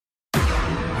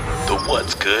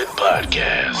What's Good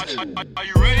podcast. Are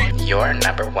you ready? Your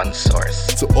number one source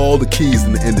to all the keys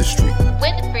in the industry.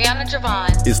 With Brianna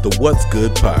Javon. It's the What's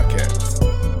Good podcast.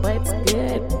 What's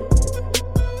good?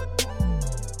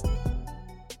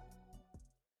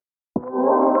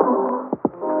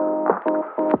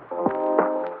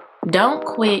 Don't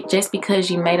quit just because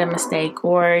you made a mistake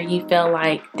or you feel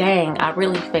like, dang, I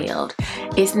really failed.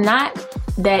 It's not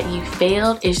that you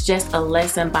failed, it's just a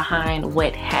lesson behind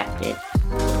what happened.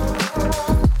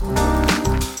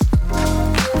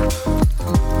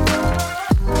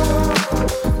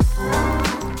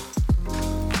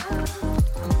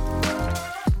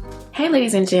 Hey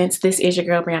ladies and gents, this is your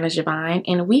girl Brianna Javon,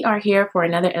 and we are here for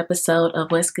another episode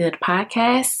of What's Good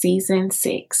Podcast Season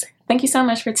 6. Thank you so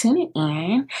much for tuning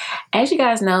in. As you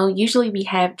guys know, usually we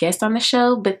have guests on the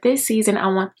show, but this season I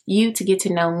want you to get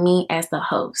to know me as the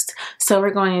host. So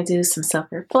we're going to do some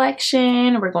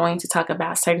self-reflection. We're going to talk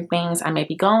about certain things I may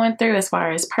be going through as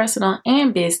far as personal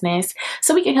and business,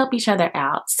 so we can help each other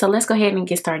out. So let's go ahead and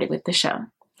get started with the show.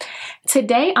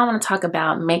 Today I want to talk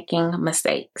about making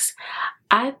mistakes.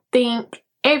 I think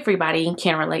everybody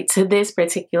can relate to this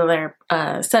particular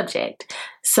subject.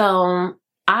 So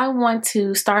I want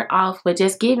to start off with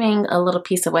just giving a little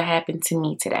piece of what happened to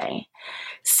me today.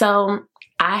 So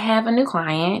I have a new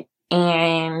client,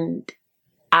 and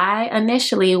I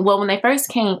initially, when they first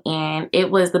came in,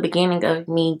 it was the beginning of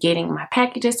me getting my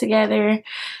packages together,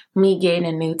 me getting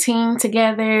a new team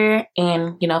together,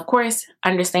 and, of course,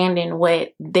 understanding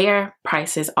what their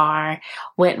prices are,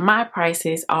 what my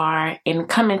prices are, and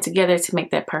coming together to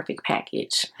make that perfect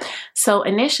package. So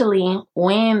initially,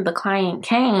 when the client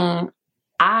came,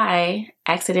 I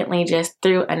accidentally just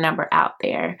threw a number out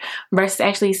there versus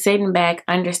actually sitting back,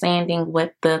 understanding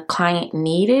what the client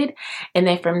needed. And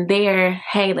then from there,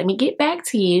 hey, let me get back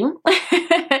to you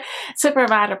to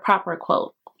provide a proper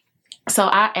quote. So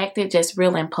I acted just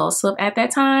real impulsive at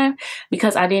that time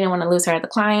because I didn't want to lose her as a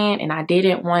client, and I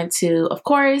didn't want to, of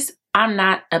course, I'm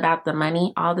not about the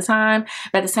money all the time,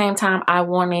 but at the same time, I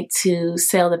wanted to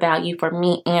sell the value for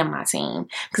me and my team.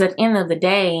 Because at the end of the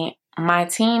day, my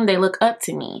team, they look up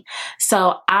to me.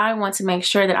 So I want to make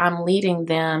sure that I'm leading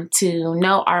them to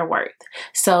know our worth.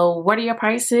 So what are your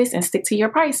prices, and stick to your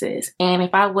prices. And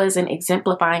if I wasn't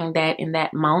exemplifying that in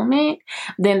that moment,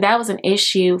 then that was an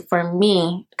issue for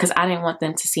me because I didn't want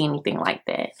them to see anything like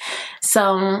that.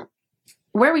 So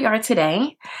where we are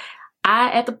today,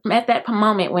 at that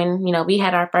moment when, we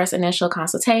had our first initial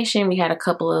consultation, we had a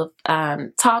couple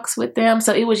of talks with them.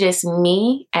 So it was just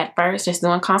me at first, just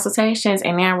doing consultations.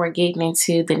 And now we're getting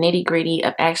into the nitty gritty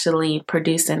of actually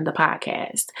producing the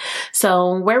podcast.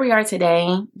 So where we are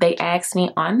today, they asked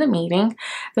me on the meeting, it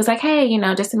was like, hey,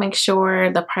 just to make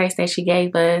sure the price that she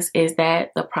gave us, is that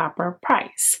the proper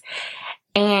price?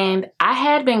 And I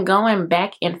had been going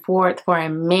back and forth for a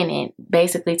minute,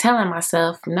 basically telling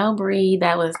myself, no, Bree,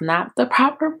 that was not the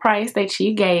proper price that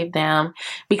you gave them,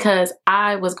 because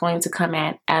I was going to come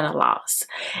at a loss.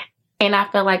 And I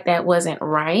felt like that wasn't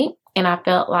right. And I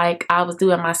felt like I was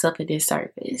doing myself a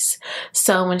disservice.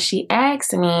 So when she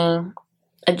asked me,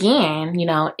 again,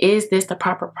 is this the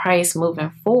proper price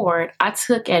moving forward? I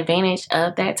took advantage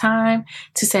of that time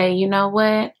to say, you know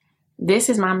what? This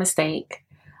is my mistake.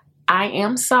 I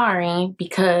am sorry, and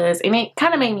it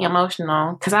kind of made me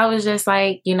emotional because I was just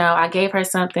like, I gave her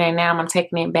something and now I'm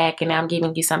taking it back and now I'm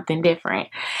giving you something different.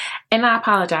 And I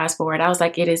apologize for it. I was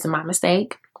like, it is my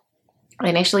mistake.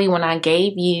 Initially, when I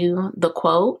gave you the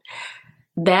quote,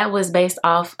 that was based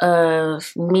off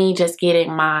of me just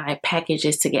getting my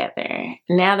packages together.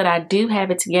 Now that I do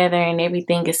have it together and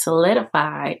everything is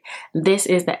solidified, this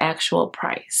is the actual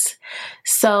price.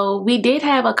 So we did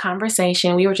have a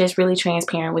conversation. We were just really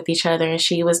transparent with each other. And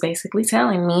she was basically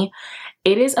telling me,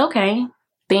 it is okay.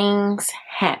 Things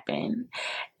happen.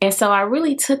 And so I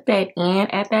really took that in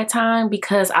at that time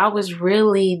because I was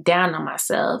really down on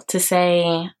myself to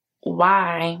say,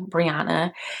 why,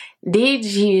 Brianna, did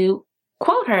you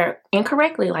quote her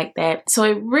incorrectly like that? So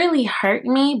it really hurt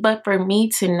me. But for me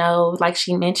to know, like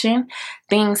she mentioned,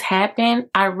 things happen,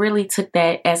 I really took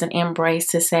that as an embrace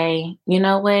to say, you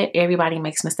know what? Everybody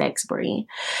makes mistakes, Bree.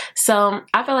 So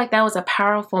I feel like that was a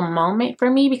powerful moment for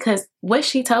me because what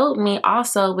she told me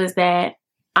also was that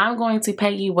I'm going to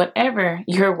pay you whatever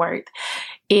your worth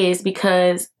is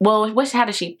because, how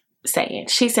did she say it?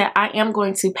 She said, I am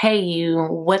going to pay you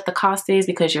what the cost is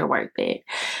because you're worth it.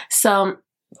 So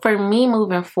for me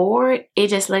moving forward, it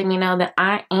just let me know that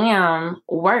I am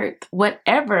worth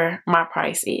whatever my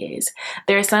price is.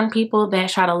 There are some people that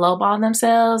try to lowball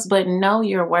themselves, but know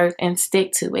your worth and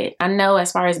stick to it. I know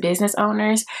as far as business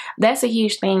owners, that's a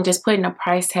huge thing, just putting a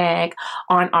price tag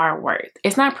on our worth.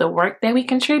 It's not the work that we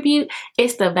contribute,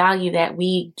 it's the value that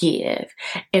we give.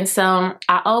 And so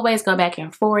I always go back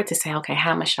and forth to say, okay,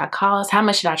 how much should I cost? How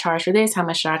much should I charge for this? How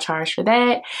much should I charge for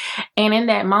that? And in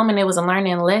that moment, it was a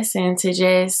learning lesson to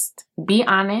just be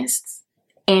honest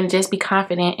and just be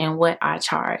confident in what I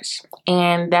charge.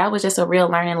 And that was just a real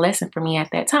learning lesson for me at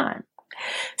that time.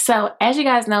 So as you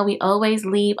guys know, we always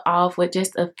leave off with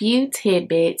just a few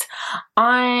tidbits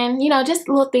on, just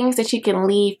little things that you can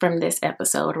leave from this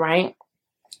episode, right?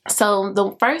 So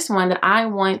the first one that I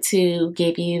want to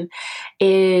give you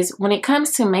is when it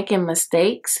comes to making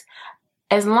mistakes,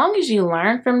 as long as you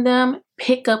learn from them,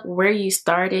 pick up where you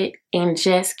started and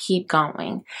just keep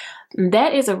going.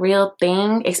 That is a real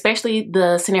thing, especially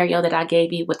the scenario that I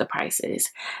gave you with the prices.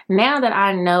 Now that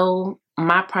I know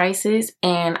my prices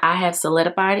and I have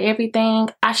solidified everything,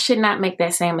 I should not make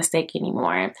that same mistake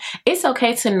anymore. It's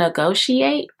okay to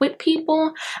negotiate with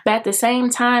people, but at the same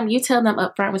time, you tell them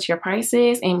upfront what your price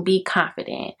is and be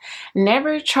confident.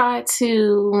 Never try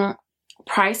to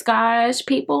price gouge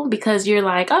people because you're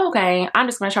like, oh, okay, I'm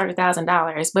just going to charge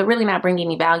 $1,000, but really not bring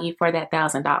any value for that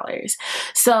 $1,000.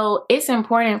 So it's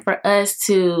important for us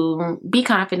to be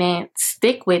confident,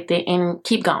 stick with it, and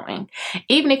keep going.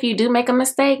 Even if you do make a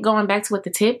mistake, going back to what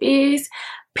the tip is,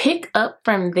 pick up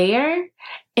from there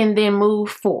and then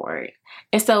move forward.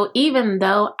 And so even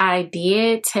though I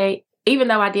did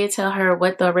tell her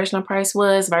what the original price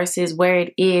was versus where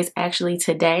it is actually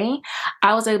today,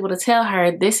 I was able to tell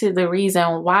her this is the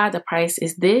reason why the price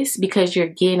is this, because you're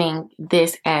getting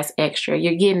this as extra.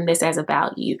 You're getting this as a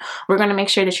value. We're going to make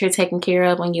sure that you're taken care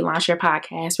of when you launch your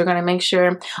podcast. We're going to make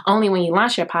sure only when you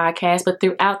launch your podcast, but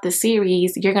throughout the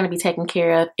series, you're going to be taken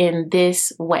care of in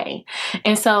this way.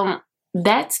 And so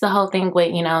that's the whole thing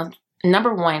with,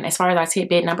 number one, as far as our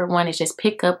tidbit, number one is just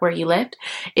pick up where you left.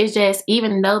 It's just,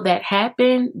 even though that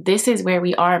happened, this is where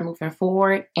we are moving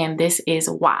forward, and this is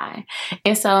why.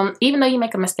 And so even though you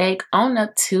make a mistake, own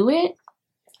up to it.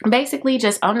 Basically,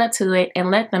 just own up to it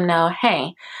and let them know,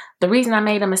 hey, the reason I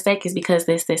made a mistake is because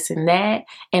this, and that.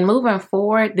 And moving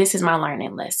forward, this is my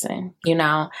learning lesson.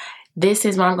 This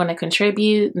is what I'm going to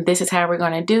contribute. This is how we're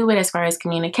going to do it as far as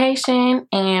communication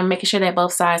and making sure that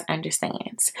both sides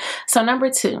understands. So number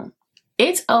two,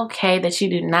 it's okay that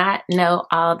you do not know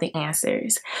all the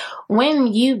answers. When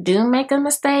you do make a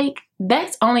mistake,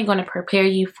 that's only going to prepare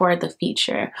you for the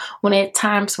future. When it's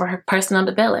times for personal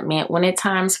development, when it's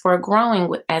times for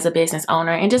growing as a business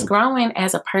owner and just growing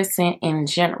as a person in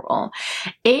general.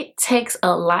 It takes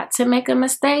a lot to make a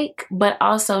mistake, but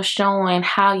also showing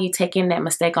how you take in that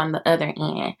mistake on the other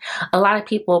end. A lot of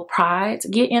people, pride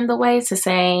get in the way to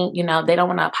say, they don't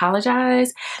want to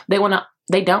apologize.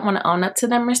 They don't want to own up to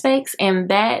their mistakes, and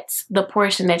that's the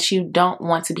portion that you don't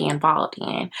want to be involved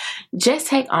in. Just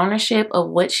take ownership of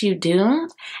what you do,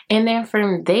 and then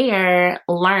from there,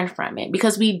 learn from it,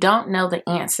 because we don't know the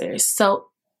answers. So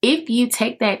if you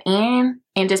take that in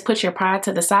and just put your pride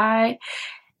to the side,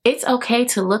 it's okay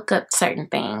to look up certain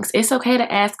things. It's okay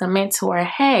to ask a mentor,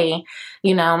 hey,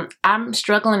 I'm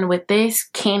struggling with this.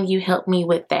 Can you help me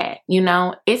with that?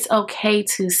 It's okay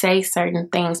to say certain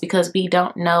things because we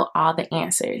don't know all the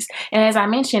answers. And as I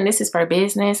mentioned, this is for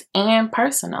business and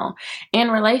personal.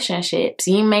 In relationships,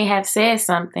 you may have said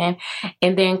something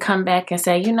and then come back and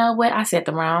say, you know what? I said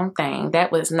the wrong thing.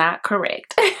 That was not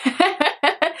correct.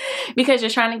 Because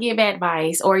you're trying to give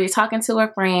advice, or you're talking to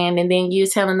a friend and then you're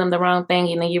telling them the wrong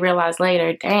thing, and then you realize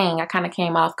later, dang, I kind of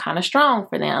came off kind of strong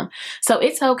for them. So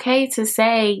it's okay to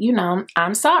say,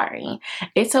 I'm sorry.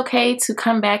 It's okay to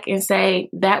come back and say,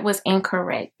 that was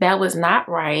incorrect. That was not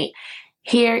right.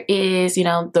 Here is,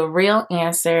 the real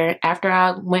answer after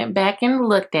I went back and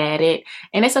looked at it.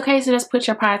 And it's okay to just put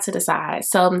your pride to the side.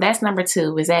 So that's number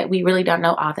two, is that we really don't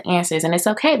know all the answers. And it's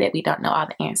okay that we don't know all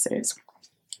the answers.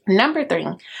 Number three,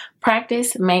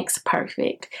 practice makes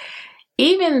perfect.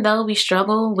 Even though we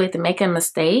struggle with making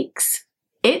mistakes,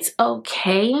 it's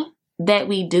okay that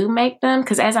we do make them,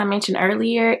 because as I mentioned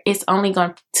earlier, it's only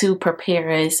going to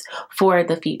prepare us for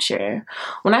the future.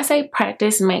 When I say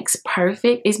practice makes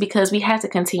perfect, it's because we have to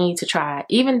continue to try.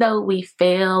 Even though we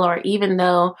fail, or even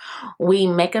though we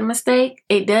make a mistake,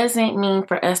 it doesn't mean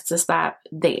for us to stop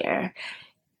there.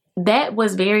 That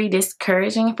was very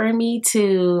discouraging for me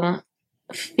to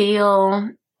feel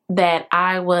that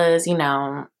I was,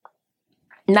 not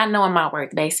knowing my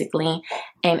work basically,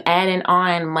 and adding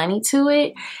on money to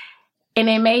it. And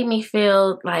it made me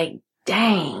feel like,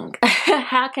 dang,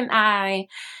 how can I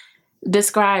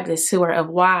describe this to her of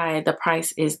why the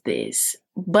price is this?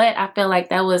 But I feel like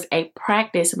that was a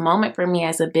practice moment for me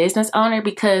as a business owner,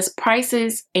 because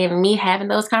prices and me having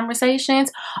those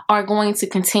conversations are going to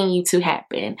continue to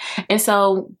happen. And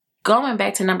so going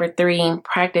back to number 3,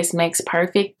 practice makes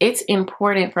perfect. It's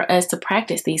important for us to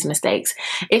practice these mistakes.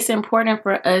 It's important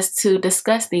for us to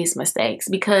discuss these mistakes,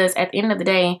 because at the end of the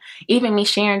day, even me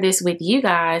sharing this with you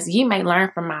guys, you may learn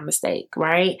from my mistake,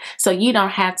 right? So you don't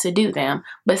have to do them,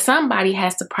 but somebody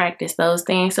has to practice those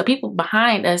things so people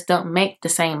behind us don't make the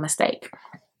same mistake.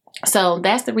 So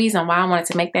that's the reason why I wanted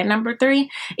to make that number 3,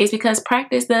 is because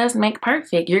practice does make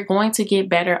perfect. You're going to get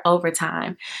better over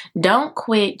time. Don't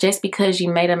quit just because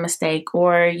you made a mistake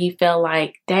or you feel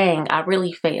like, dang, I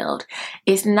really failed.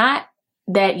 It's not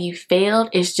that you failed,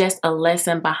 it's just a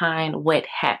lesson behind what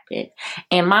happened.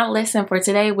 And my lesson for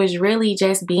today was really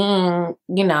just being,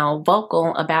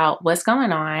 vocal about what's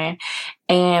going on.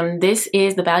 And this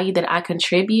is the value that I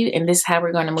contribute, and this is how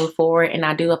we're going to move forward. And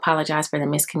I do apologize for the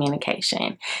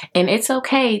miscommunication. And it's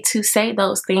okay to say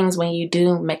those things when you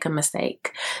do make a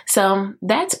mistake. So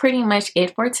that's pretty much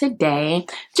it for today.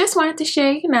 Just wanted to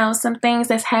share, some things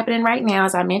that's happening right now.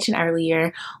 As I mentioned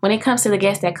earlier, when it comes to the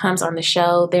guests that comes on the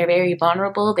show, they're very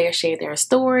vulnerable. They share their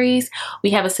stories. We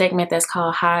have a segment that's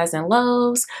called Highs and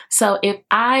Lows. So if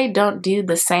I don't do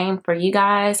the same for you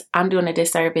guys, I'm doing a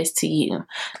disservice to you.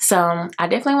 So I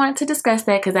definitely wanted to discuss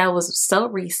that because that was so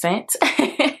recent.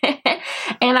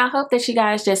 And I hope that you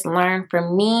guys just learn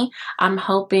from me. I'm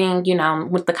hoping,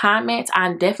 with the comments,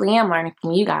 I definitely am learning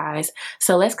from you guys.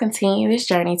 So let's continue this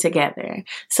journey together.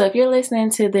 So if you're listening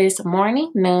to this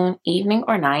morning, noon, evening,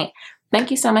 or night,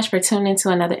 thank you so much for tuning into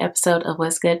another episode of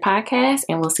What's Good Podcast,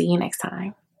 and we'll see you next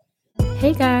time.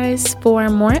 Hey guys, for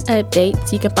more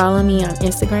updates, you can follow me on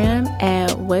Instagram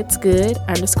at What's Good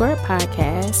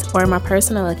 _podcast, or my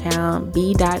personal account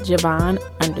b.javon_.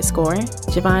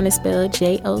 Javon is spelled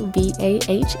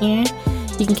Jovahn.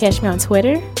 You can catch me on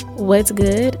Twitter, What's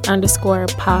Good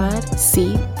 _pod,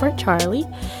 C for Charlie.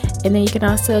 And then you can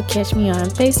also catch me on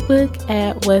Facebook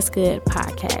at What's Good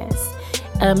Podcast.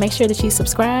 Make sure that you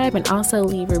subscribe and also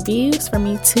leave reviews for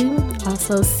me to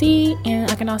also see, and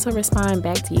I can also respond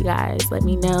back to you guys. Let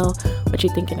me know what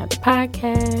you're thinking of the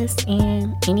podcast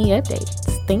and any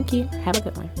updates. Thank you. Have a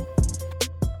good one.